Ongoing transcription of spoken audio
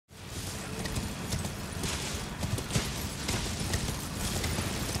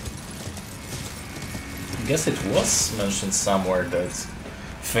I guess it was mentioned somewhere that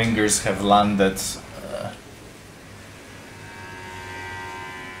fingers have landed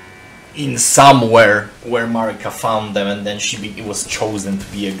in somewhere where Marika found them, and then she was chosen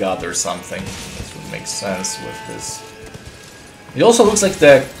to be a god or something. This would make sense with this. It also looks like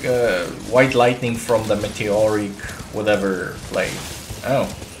the white lightning from the meteoric whatever play. Oh,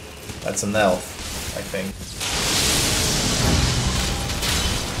 that's an elf, I think.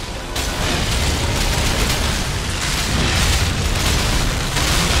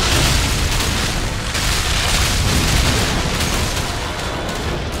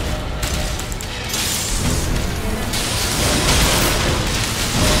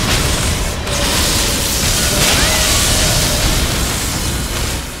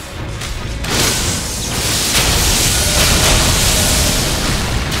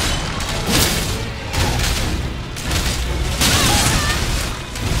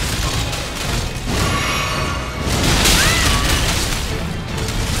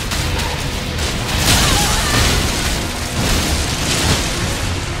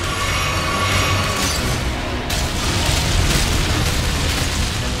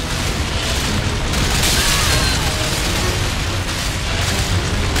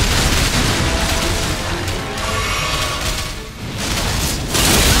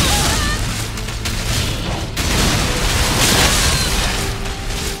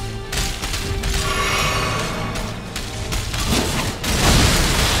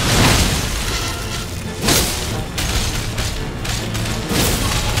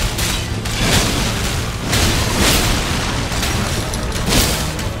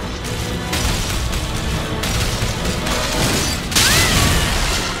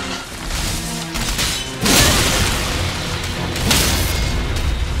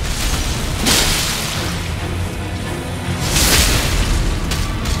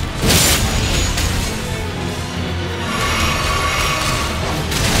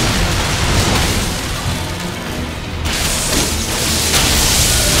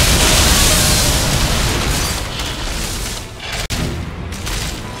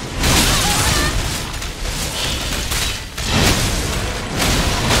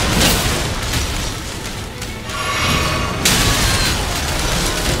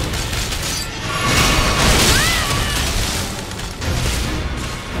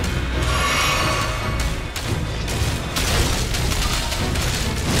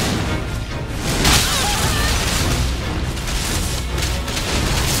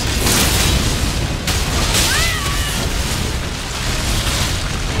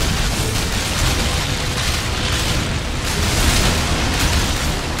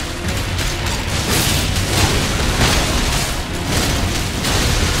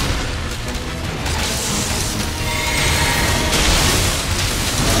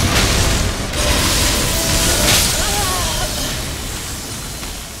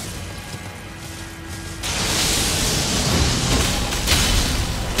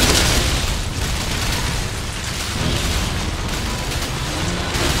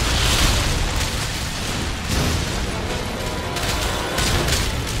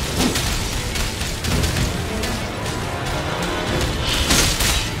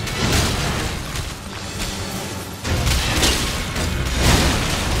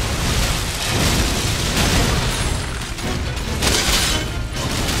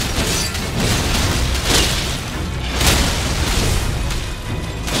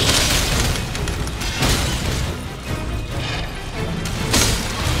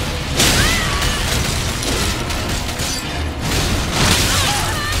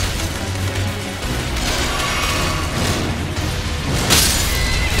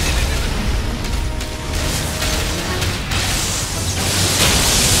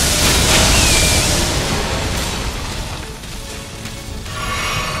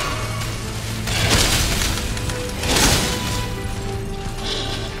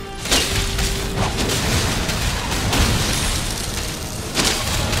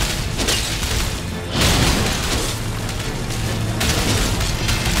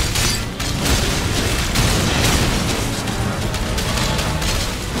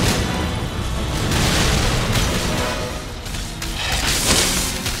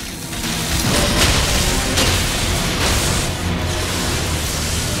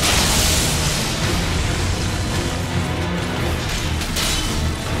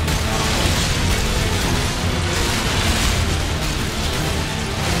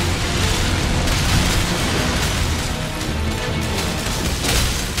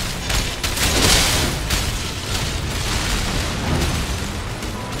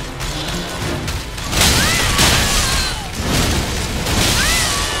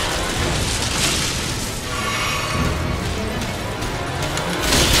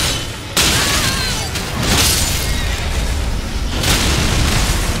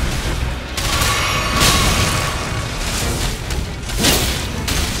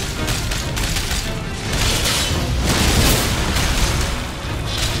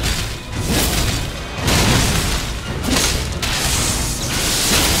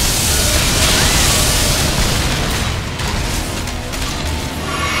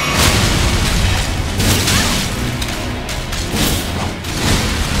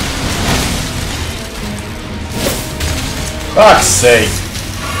 Fuck's sake!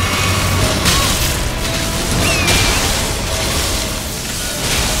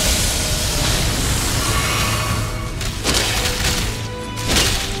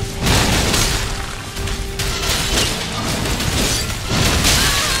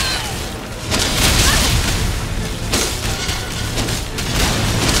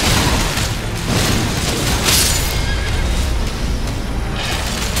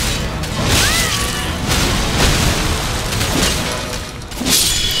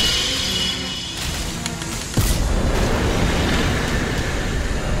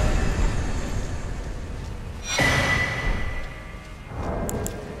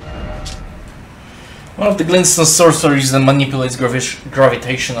 One of the Glintstone's sorceries that manipulates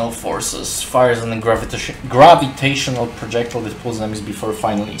gravitational forces, fires a gravitational projectile that pulls enemies before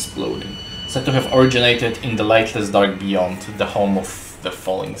finally exploding. Said to have originated in the lightless dark beyond, the home of the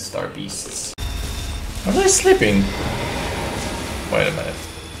falling star beasts. Are they sleeping? Wait a minute.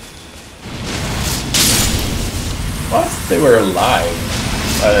 What? They were alive.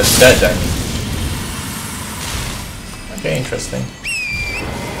 Dead, I mean. Okay, interesting.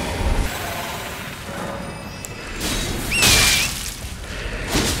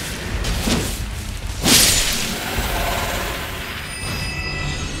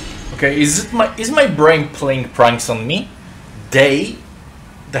 Okay, is my brain playing pranks on me? The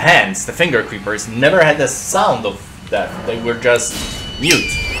hands, the finger creepers, never had a sound of that. They were just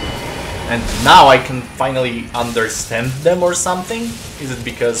mute. And now I can finally understand them or something? Is it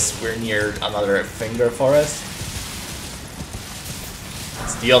because we're near another finger forest?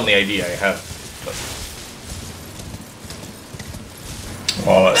 It's the only idea I have. But...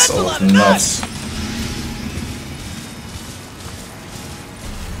 oh, that's so nuts.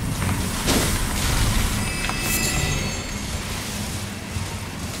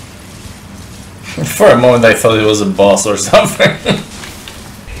 For a moment I thought it was a boss or something.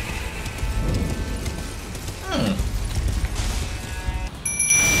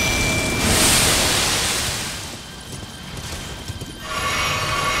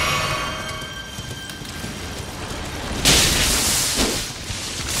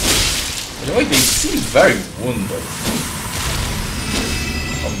 Anyway, they seem very wounded.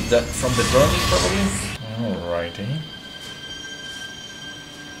 From the burning, probably? Alrighty.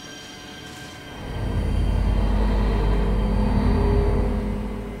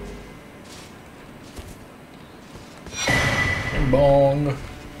 Bong.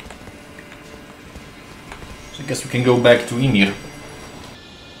 So I guess we can go back to Ymir.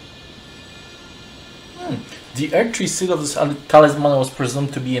 The Erdtree seal of this talisman was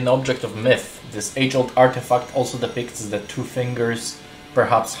presumed to be an object of myth. This age-old artifact also depicts the two fingers,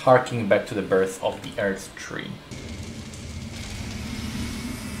 perhaps harking back to the birth of the Erdtree.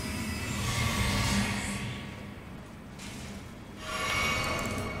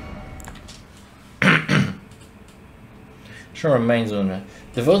 Sure remains on it.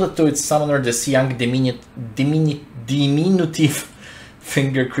 Devoted to its summoner, this young diminutive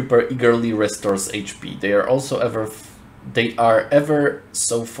finger creeper eagerly restores HP. They are ever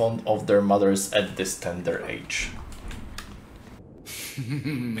so fond of their mothers at this tender age.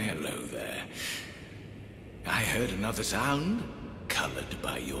 Hello there. I heard another sound, colored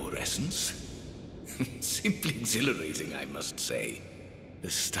by your essence. Simply exhilarating, I must say. The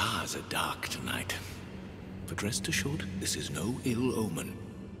stars are dark tonight. But rest assured, this is no ill omen.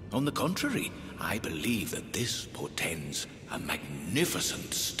 On the contrary, I believe that this portends a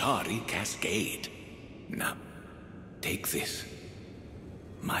magnificent starry cascade. Now, take this.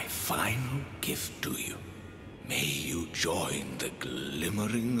 My final gift to you. May you join the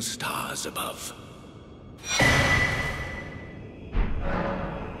glimmering stars above.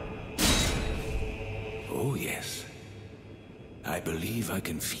 Oh yes. I believe I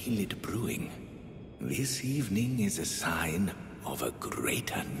can feel it brewing. This evening is a sign of a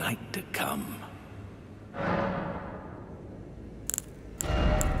greater night to come.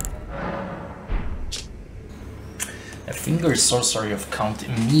 A finger sorcery of Count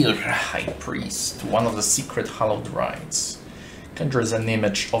Ymir, High Priest, one of the secret hallowed rites. Conjures an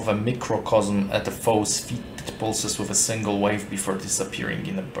image of a microcosm at a foe's feet that pulses with a single wave before disappearing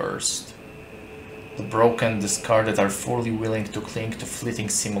in a burst. The broken, discarded are fully willing to cling to fleeting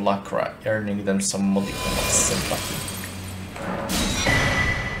simulacra, earning them some modicum of sympathy.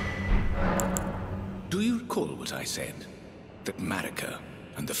 Do you recall what I said? That Marika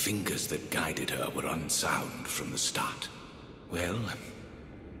and the fingers that guided her were unsound from the start? Well,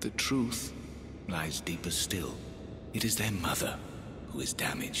 the truth lies deeper still. It is their mother who is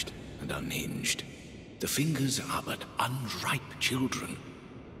damaged and unhinged. The fingers are but unripe children.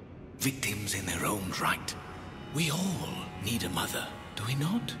 Victims in their own right. We all need a mother, do we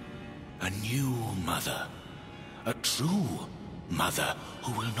not? A new mother. A true mother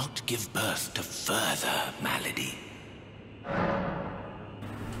who will not give birth to further malady.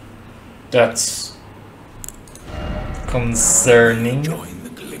 That's concerning. Join the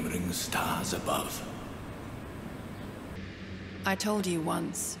glimmering stars above. I told you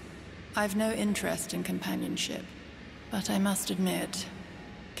once, I've no interest in companionship, but I must admit,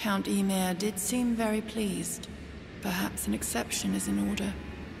 Count Ymir did seem very pleased. Perhaps an exception is in order.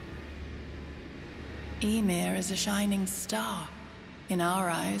 Ymir is a shining star, in our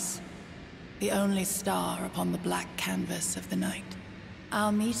eyes, the only star upon the black canvas of the night.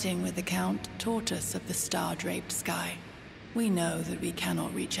 Our meeting with the Count taught us of the star-draped sky. We know that we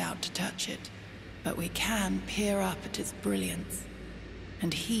cannot reach out to touch it, but we can peer up at its brilliance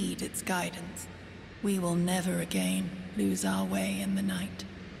and heed its guidance. We will never again lose our way in the night.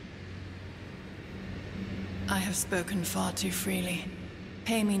 I have spoken far too freely.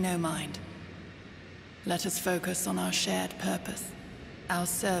 Pay me no mind. Let us focus on our shared purpose, our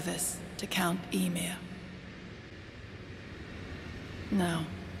service to Count Ymir. Now,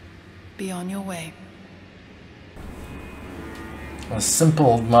 be on your way. A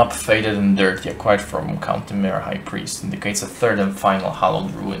simple map faded and dirty, acquired from Count Ymir, High Priest, indicates a third and final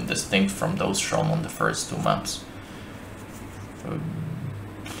hallowed ruin, distinct from those shown on the first two maps.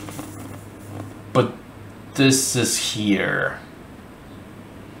 But this is here.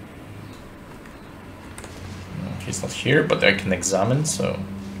 He's not here, but I can examine, so...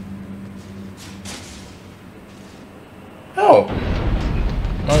 Oh!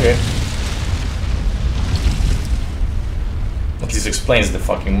 Okay. At least explains the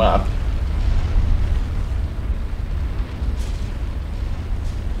fucking map.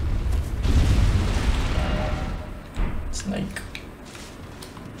 Snake.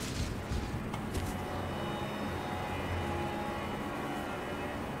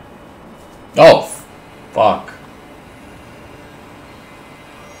 Oh! Fuck.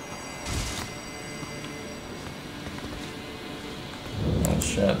 Oh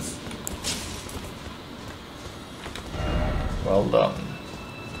shit. Well done.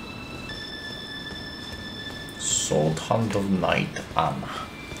 Salt Hunt of Night, Anna.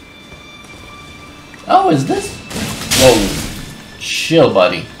 Oh, is this? Whoa. Chill,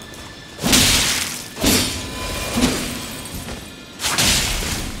 buddy.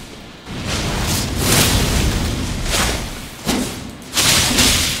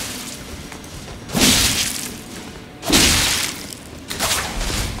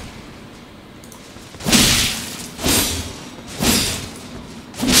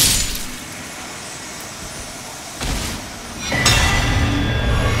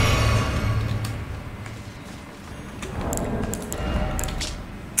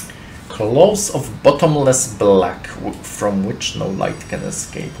 Claws of bottomless black, from which no light can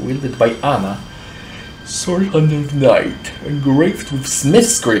escape, wielded by Anna, sword under night, engraved with Smith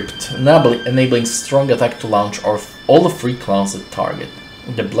script, enabling strong attack to launch all the 3 claws at target.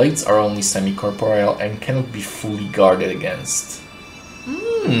 The blades are only semi-corporeal and cannot be fully guarded against.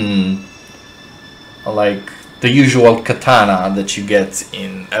 Like the usual katana that you get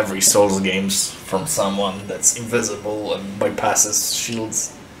in every Souls games from someone that's invisible and bypasses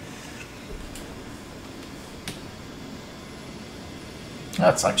shields.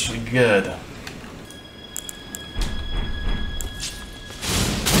 That's actually good.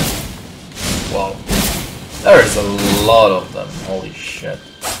 Wow. There's a lot of them. Holy shit.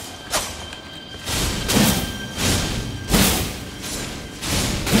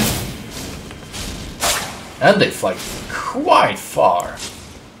 And they fly quite far.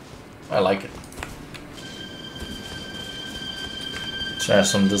 I like it. So I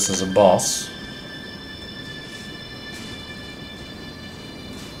assume this is a boss.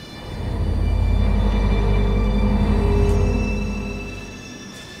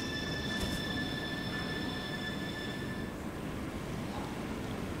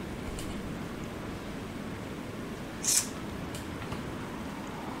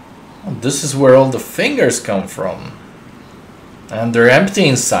 This is where all the fingers come from. And they're empty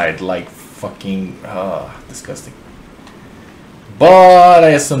inside, like fucking... disgusting. But I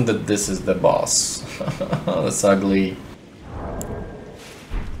assume that this is the boss. That's ugly.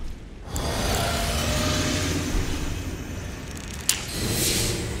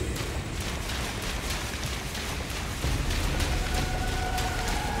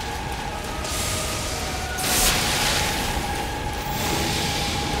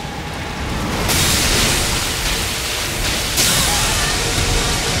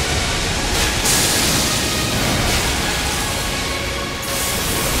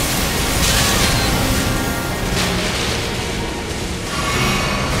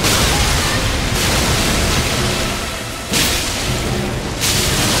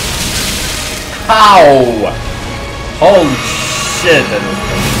 Ow! Holy shit, that was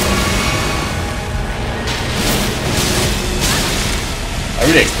close. I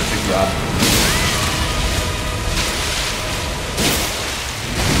really expect to grab.